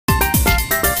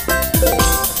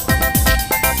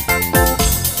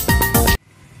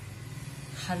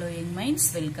minds,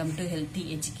 welcome to Healthy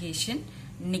Education.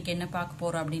 இன்னைக்கு என்ன பார்க்க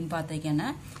போறோம் அப்படினு பாத்தீங்கன்னா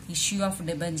issue of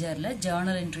debentureல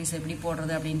journal entries எப்படி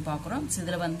போடுறது அப்படினு பார்க்கறோம்.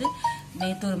 இதுல வந்து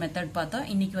நேத்து ஒரு மெத்தட் பார்த்தோம்.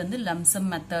 இன்னைக்கு வந்து lump sum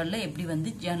மெத்தட்ல எப்படி வந்து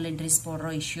journal entries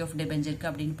போடுறோம் issue of debentureக்கு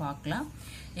அப்படினு பார்க்கலாம்.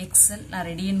 Excel நான்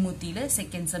Reddy & Murthyல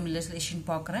second sum illustration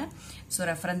பார்க்கறேன்.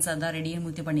 So reference அதான் Reddy &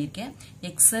 Murthy பண்ணிருக்கேன்.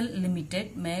 Excel Limited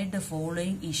made the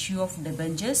following issue of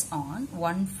debentures on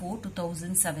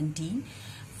 1/4/2017.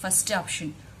 First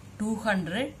option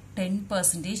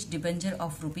 210% debenture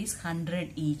of rupees 100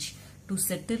 each to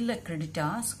settle the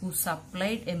creditors who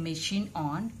supplied a machine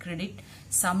on credit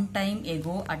some time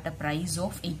ago at a price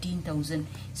of 18,000.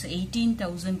 So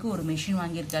 18,000 க்கு ஒரு machine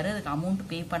வாங்கியிருக்காரு, அதுக்கு amount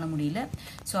pay பண்ண முடியல.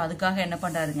 So அதுக்காக என்ன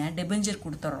பண்றாருங்க, debenture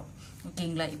கொடுத்துறோம்.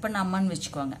 ஓகேங்களா? இப்போ நம்மன்னு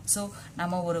வெச்சுக்குவாங்க. So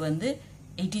நம்ம ஒரு வந்து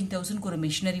 18,000 க்கு ஒரு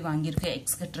மிஷினரி வாங்கியிருக்க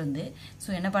எக்ஸ்கிட்ட இருந்து சோ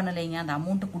என்ன பண்ணலைங்க, அந்த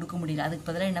அமௌண்ட் கொடுக்க முடியல. அதுக்கு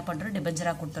பதிலா என்ன பண்றோம்,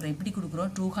 டெபெஞ்சரா கொடுத்துறோம். எப்படி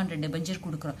கொடுக்குறோம், 200 டெபெஞ்சர்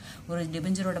கொடுக்குறோம். ஒரு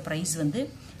டெபெஞ்சரோட பிரைஸ் வந்து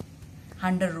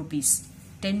 100 ரூபீஸ்.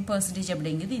 10%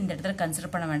 அப்படிங்கிறது இந்த இடத்துல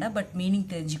கன்சிடர் பண்ண வேண்டாம், பட் மீனிங்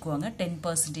தெரிஞ்சுக்குவாங்க.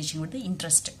 10% வந்து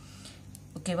இன்ட்ரெஸ்ட்.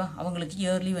 ஓகேவா, அவங்களுக்கு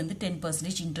இயர்லி வந்து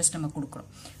 10% இன்ட்ரெஸ்ட் நம்ம கொடுக்குறோம்.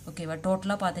 ஓகேவா,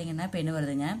 டோட்டலா பாத்தீங்கன்னா இப்போ என்ன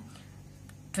வருதுங்க,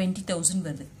 20,000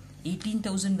 வருது.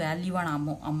 18,000 வேல்யூவான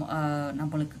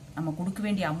நம்மளுக்கு நம்ம கொடுக்க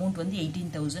வேண்டிய அமௌண்ட் வந்து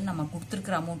 18,000, நம்ம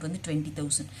கொடுத்துருக்கிற அமௌண்ட் வந்து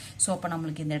 20,000. ஸோ அப்போ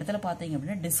நம்மளுக்கு இந்த இடத்துல பார்த்தீங்க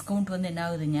அப்படின்னா டிஸ்கவுண்ட் வந்து என்ன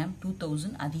ஆகுதுங்க,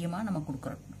 2,000 அதிகமாக நம்ம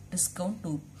கொடுக்குறோம். டிஸ்கவுண்ட்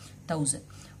 2,000.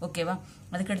 ஓகேவா,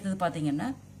 அதுக்கு அடுத்தது பார்த்தீங்கன்னா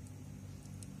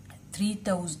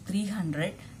 300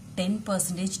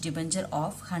 10% debenture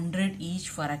of 100 each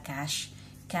for a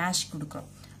cash கொடுக்குறோம்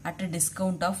at a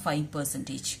discount of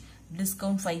 5%.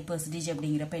 Discount 5%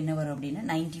 அப்படிங்கிறப்ப என்ன வரும் அப்படின்னா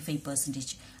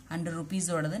 95%. 100 rupees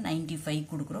ஓடது 95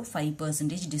 கொடுக்குறோம்,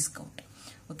 5% டிஸ்கவுண்ட்.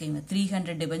 ஓகேங்க,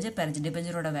 300 டிபெஞ்சர் பெர்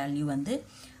டிபெஞ்சரோட வேல்யூ வந்து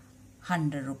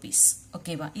 100 rupees.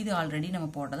 ஓகேவா, இது ஆல்ரெடி நம்ம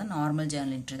போட்டது நார்மல்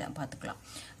ஜர்னல் என்ட்ரி தான், பார்த்துக்கலாம்.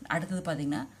 அடுத்தது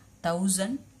பார்த்தீங்கன்னா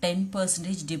 1000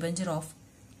 10% debenture of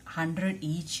 100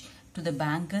 each to the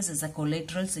bankers as a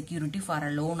collateral security for a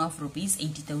loan of rupees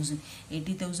 80,000.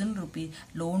 80,000 rupees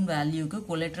loan value க்கு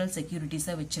collateral securities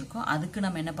வச்சிருக்கோம். அதுக்கு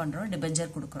நம்ம என்ன பண்றோம்,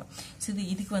 டிபெஞ்சர் கொடுக்கிறோம். சோ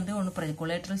இதுக்கு வந்து ஒன்னு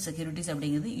collateral securities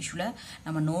அப்படிங்கிறது யூசுவலா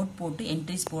நம்ம நோட் போட்டு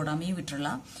என்ட்ரிஸ் போடாமயே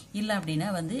விட்டுறலாம். இல்ல அப்படினா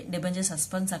வந்து டிபெஞ்சர்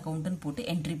சஸ்பென்ஸ் அக்கவுண்ட்னு போட்டு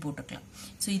என்ட்ரி போட்டுக்கலாம்.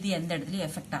 சோ இது எந்த இடத்துலயும்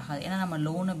எஃபெக்ட் ஆகாது. ஏன்னா நம்ம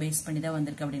லோனை பேஸ் பண்ணி தான்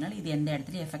வந்திருக்கு அப்படினால இது எந்த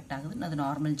இடத்துலயும் எஃபெக்ட் ஆகுது. அது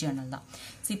நார்மல் ஜர்னல் தான்.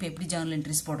 சோ இப்போ எப்படி ஜர்னல்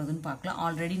என்ட்ரிஸ் போடுறதுன்னு பார்க்கலாம்.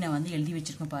 ஆல்ரெடி நான் வந்து எழுதி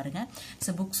வச்சிருக்கேன் பாருங்க.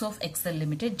 So books of Excel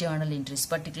Limited journal entries,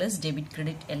 particulars, debit,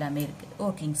 credit எல்லாமே இருக்கு.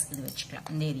 workings இது வச்சுக்கலாம்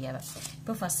இந்த ஏரியாவை.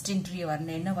 இப்போ ஃபர்ஸ்ட் என்ட்ரி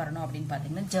வரணும், என்ன வரணும் அப்படின்னு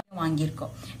பாத்தீங்கன்னா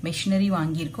வாங்கியிருக்கோம், மெஷினரி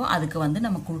வாங்கியிருக்கோம். அதுக்கு வந்து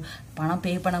நமக்கு பணம்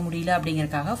பே பண்ண முடியல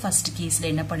அப்படிங்கறதுக்காக ஃபர்ஸ்ட்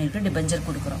கேஸ்ல என்ன பண்ணிருக்கோம், டிபெஞ்சர்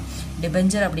கொடுக்குறோம்.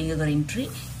 டிபெஞ்சர் அப்படிங்கிறது ஒரு என்ட்ரி.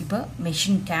 இப்போ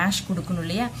மெஷின் கேஷ் கொடுக்கணும்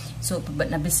இல்லையா. ஸோ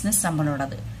இப்போ பிசினஸ்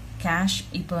நம்மளோடது கேஷ்.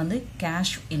 இப்போ வந்து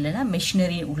கேஷ் இல்லைன்னா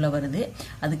மெஷினரி உள்ள வருது.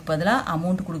 அதுக்கு பதிலாக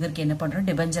அமௌண்ட் கொடுக்கறதுக்கு என்ன பண்றோம்,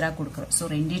 டிபெஞ்சரா கொடுக்குறோம். ஸோ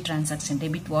ரெண்டே transaction,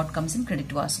 debit what comes in,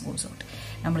 credit what goes out.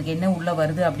 நம்மளுக்கு என்ன உள்ள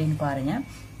வருது அப்படின்னு பாருங்க,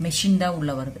 மெஷின் தான்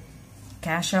உள்ள வருது.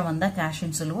 கேஷா வந்தா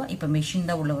கேஷ்னு சொல்லுவோம், இப்போ மெஷின்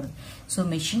தான் உள்ள வருது. So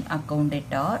machine account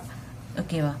debtor.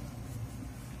 ஓகேவா,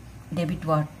 டெபிட்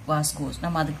வாட் வாஸ் கோஸ்.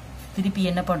 நம்ம அதுக்கு திருப்பி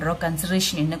என்ன பண்றோம்,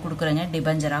 கன்சிடரேஷன் என்ன கொடுக்குறோங்க,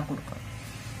 டிபெஞ்சரா கொடுக்குறோம்.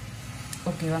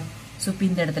 ஓகேவா, ஸோ இப்போ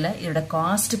இந்த இடத்துல இதோட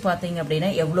காஸ்ட் பார்த்தீங்க அப்படின்னா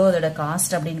எவ்வளோ அதோட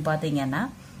காஸ்ட் அப்படின்னு பார்த்தீங்கன்னா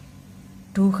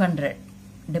 200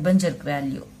 டிபெஞ்சருக்கு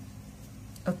வேல்யூ.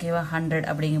 ஓகேவா, 100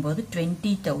 அப்படிங்கும் போது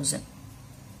 20,000.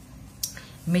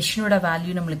 மிஷினோட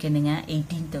வேல்யூ நம்மளுக்கு என்னங்க,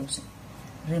 18,000.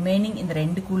 ரிமைனிங் இந்த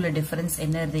ரெண்டுக்குள்ள டிஃபரன்ஸ்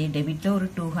என்னது, டெபிட்ல ஒரு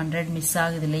 200 மிஸ்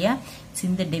ஆகுது இல்லையா.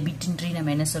 இந்த டெபிட் என்ட்ரி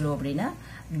நம்ம என்ன சொல்லுவோம் அப்படின்னா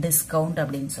டிஸ்கவுண்ட்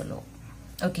அப்படின்னு சொல்லுவோம்.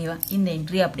 ஓகேவா, இந்த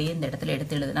என்ட்ரி அப்படியே இந்த இடத்துல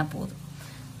எடுத்து எழுதுனா போதும்.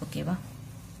 ஓகேவா,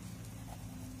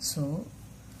 so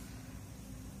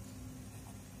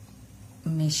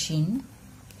machine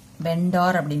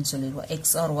vendor அப்படின்னு சொல்லிடுவோம், x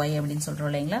or y அப்படின்னு சொல்றோம்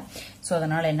இல்லைங்களா. ஸோ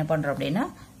அதனால என்ன பண்றோம் அப்படின்னா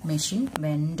machine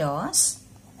vendors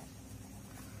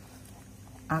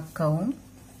account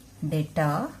data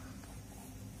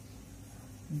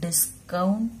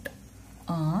discount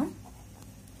on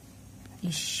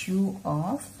issue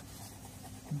of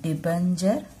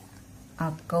debenture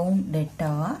account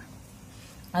data.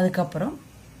 அதுக்கப்புறம்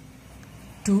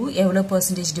எவ்வளவு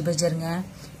பர்சன்டேஜ் டிபெஞ்சருங்க,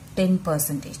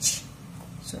 10%.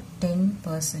 So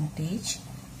 10%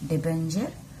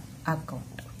 debenture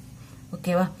account.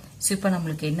 ஓகேவா, ஸோ இப்போ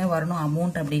நம்மளுக்கு என்ன வரணும்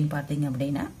அமௌண்ட் அப்படின்னு பார்த்தீங்க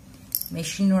அப்படின்னா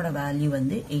மெஷினோட வேல்யூ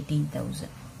வந்து 18,000.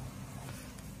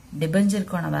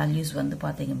 டிபெஞ்சருக்கான வேல்யூஸ் வந்து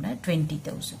பார்த்தீங்க அப்படின்னா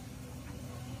 20,000.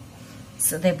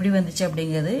 ஸோ அது எப்படி வந்துச்சு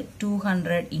அப்படிங்கிறது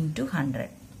 200 into 100.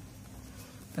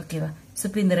 ஓகேவா, ஸோ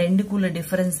இப்போ இந்த ரெண்டுக்குள்ள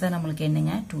டிஃபரன்ஸ் தான் நம்மளுக்கு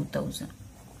என்னங்க, 2,000.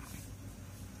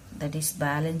 that is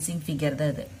balancing figure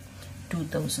that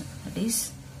 2000, that is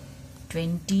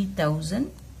 20,000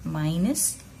 minus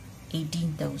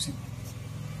 18,000.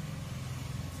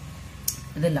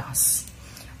 இது லாஸ்.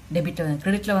 டெபிட்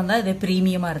கிரெடிட்ல வந்தா இது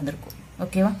பிரீமியமா இருந்திருக்கும்.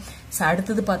 ஓகேவா? சோ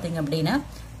அடுத்தது பாத்தீங்க அப்படின்னா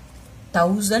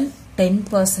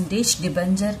 1010%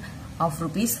 debenture of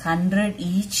rupees 100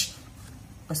 each.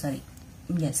 Oh, sorry.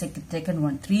 Yeah, second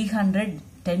one.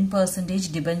 310%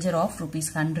 debenture of rupees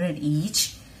 100 each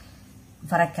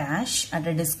for a cash at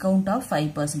a discount of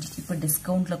 5%. இப்போ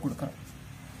டிஸ்கவுண்ட்ல கொடுக்கறோம்.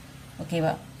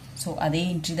 ஓகேவா? சோ அதே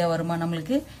என்ட்ரி தான் வருமா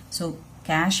நமக்கு. சோ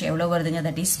cash எவ்வளவு வருதுங்க?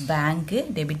 that is bank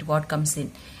debit what comes in.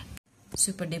 So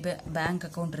இப்போ பேங்க்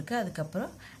அக்கவுண்ட் இருக்கு. அதுக்கு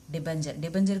அப்புறம்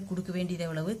டிபெஞ்சர் கொடுக்க வேண்டியது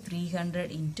எவ்வளவு? 300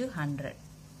 into 100.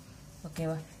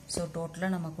 ஓகேவா? சோ டோட்டலா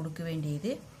நம்ம கொடுக்க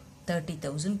வேண்டியது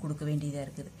 30,000 கொடுக்க வேண்டியதா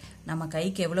இருக்குது. நம்ம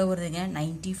கைக்கு எவ்வளவு வருதுங்க?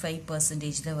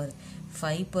 95% தான் வருது.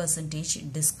 5%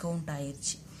 டிஸ்கவுண்ட்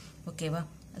ஆயிருச்சு. ஓகேவா?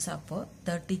 சோ அப்போ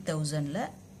 30,000ல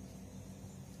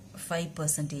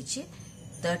 5%,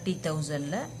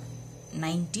 30,000ல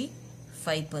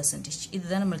 95%.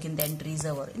 இதுதான் நமக்கு இந்த என்ட்ரிஸ்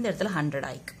வரும். இந்த இடத்துல 100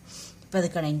 ஆயிருக்கு. இப்போ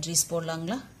அதுக்கான entries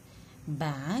போடலாங்களா?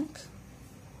 Bank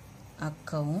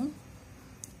account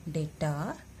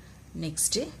debtor,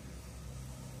 next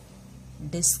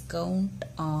discount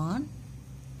on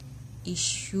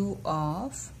issue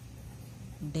of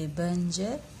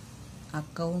debenture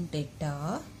account data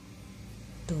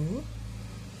to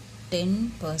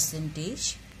 10%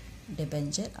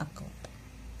 debenture account.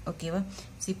 ஓகேவா?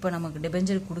 இப்போ நமக்கு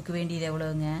debenture கொடுக்க வேண்டியது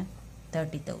எவ்வளவுங்க?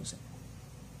 30,000.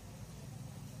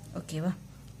 ஓகேவா?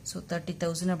 ஸோ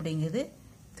 30,000 அப்படிங்கிறது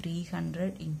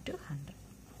 300 into 100.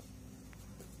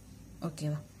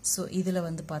 ஓகேவா? ஸோ இதில்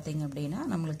வந்து பார்த்தீங்க அப்படின்னா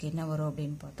நம்மளுக்கு என்ன வரும்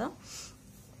அப்படின்னு பார்த்தா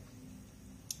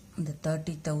இந்த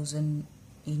 30,000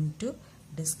 into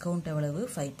டிஸ்கவுண்ட் எவ்வளவு?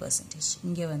 5%.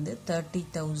 இங்கே வந்து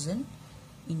 30,000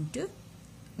 into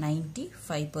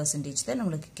 95% தான்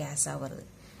நம்மளுக்கு கேஷாக வருது.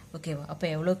 ஓகேவா? அப்போ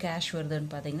எவ்வளோ கேஷ் வருதுன்னு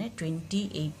பார்த்தீங்கன்னா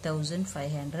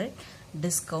 28,500,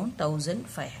 டிஸ்கவுண்ட்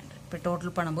 1,500. இப்போ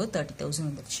டோட்டல் பண்ணும்போது 30,000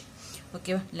 வந்துருச்சு.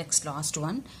 ஓகேவா? Next last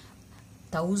one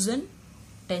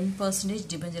 10%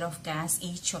 debenture of cash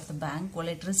each of the bank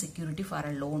collateral security for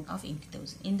a loan of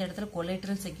 80,000. இந்த இடத்துல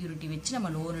collateral security வச்சு நம்ம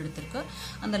லோன் எடுத்திருக்கோம்.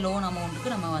 அந்த லோன்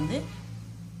அமௌண்ட்டுக்கு நம்ம வந்து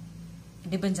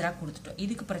டிபெஞ்சரா கொடுத்துட்டோம்.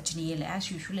 இதுக்கு பிரச்சனையே இல்லை. As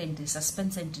usual entry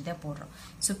suspense entry தான் போடுறோம்.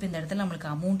 ஸோ இப்போ இந்த இடத்துல நம்மளுக்கு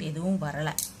அமௌண்ட் எதுவும்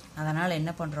வரலை. அதனால்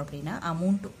என்ன பண்ணுறோம் அப்படின்னா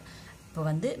அமௌண்ட் இப்போ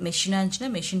வந்து மெஷினாக இருந்துச்சுன்னா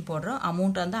மெஷின் போடுறோம்,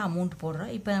 அமௌண்ட்டாக இருந்தால் அமௌண்ட் போடுறோம்.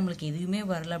 இப்போ நம்மளுக்கு எதுவுமே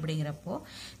வரல அப்படிங்கிறப்போ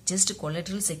ஜஸ்ட்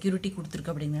கொலெட்ரல் செக்யூரிட்டி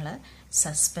கொடுத்துருக்கு அப்படிங்கிறனால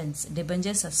suspense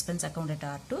debenture suspense account at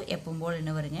R2 எப்பவும் போல்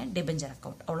என்ன வருங்க? Debenture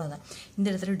account. அவ்வளோதான். இந்த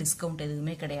இடத்துல டிஸ்கவுண்ட்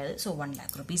எதுவுமே கிடையாது. ஸோ 1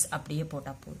 lakh rupees அப்படியே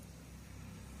போட்டால் போதும்.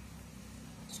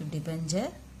 So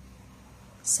debenture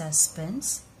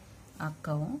suspense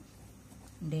account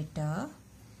data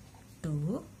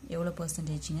 2 எவ்வளோ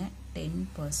பர்சன்டேஜுங்க?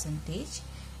 10%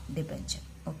 டிபெஞ்சர்.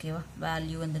 ஓகேவா?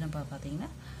 வேல்யூ வந்து நம்ம பார்த்தீங்கன்னா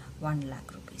 1 lakh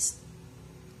rupees.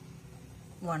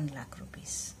 1 lakh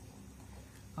rupees.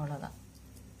 அவ்வளோதான்.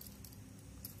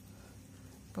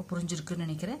 இப்போ புரிஞ்சிருக்குன்னு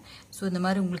நினைக்கிறேன். ஸோ இந்த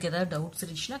மாதிரி உங்களுக்கு ஏதாவது டவுட்ஸ்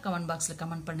இருந்துச்சுன்னா கமெண்ட் பாக்ஸில்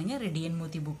கமெண்ட் பண்ணுங்கள். ரெடி அண்ட்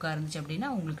மூர்த்தி புக்காக இருந்துச்சு அப்படின்னா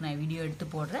உங்களுக்கு நான் வீடியோ எடுத்து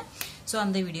போடுறேன். ஸோ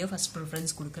அந்த வீடியோ ஃபஸ்ட்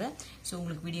ப்ரிஃபரன்ஸ் கொடுக்குறேன். ஸோ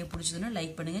உங்களுக்கு வீடியோ பிடிச்சதுன்னா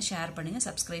லைக் பண்ணுங்கள், ஷேர் பண்ணுங்கள்,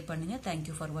 சப்ஸ்கிரைப் பண்ணுங்கள்.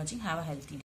 தேங்க்யூ ஃபார் வாட்சிங். Have a healthy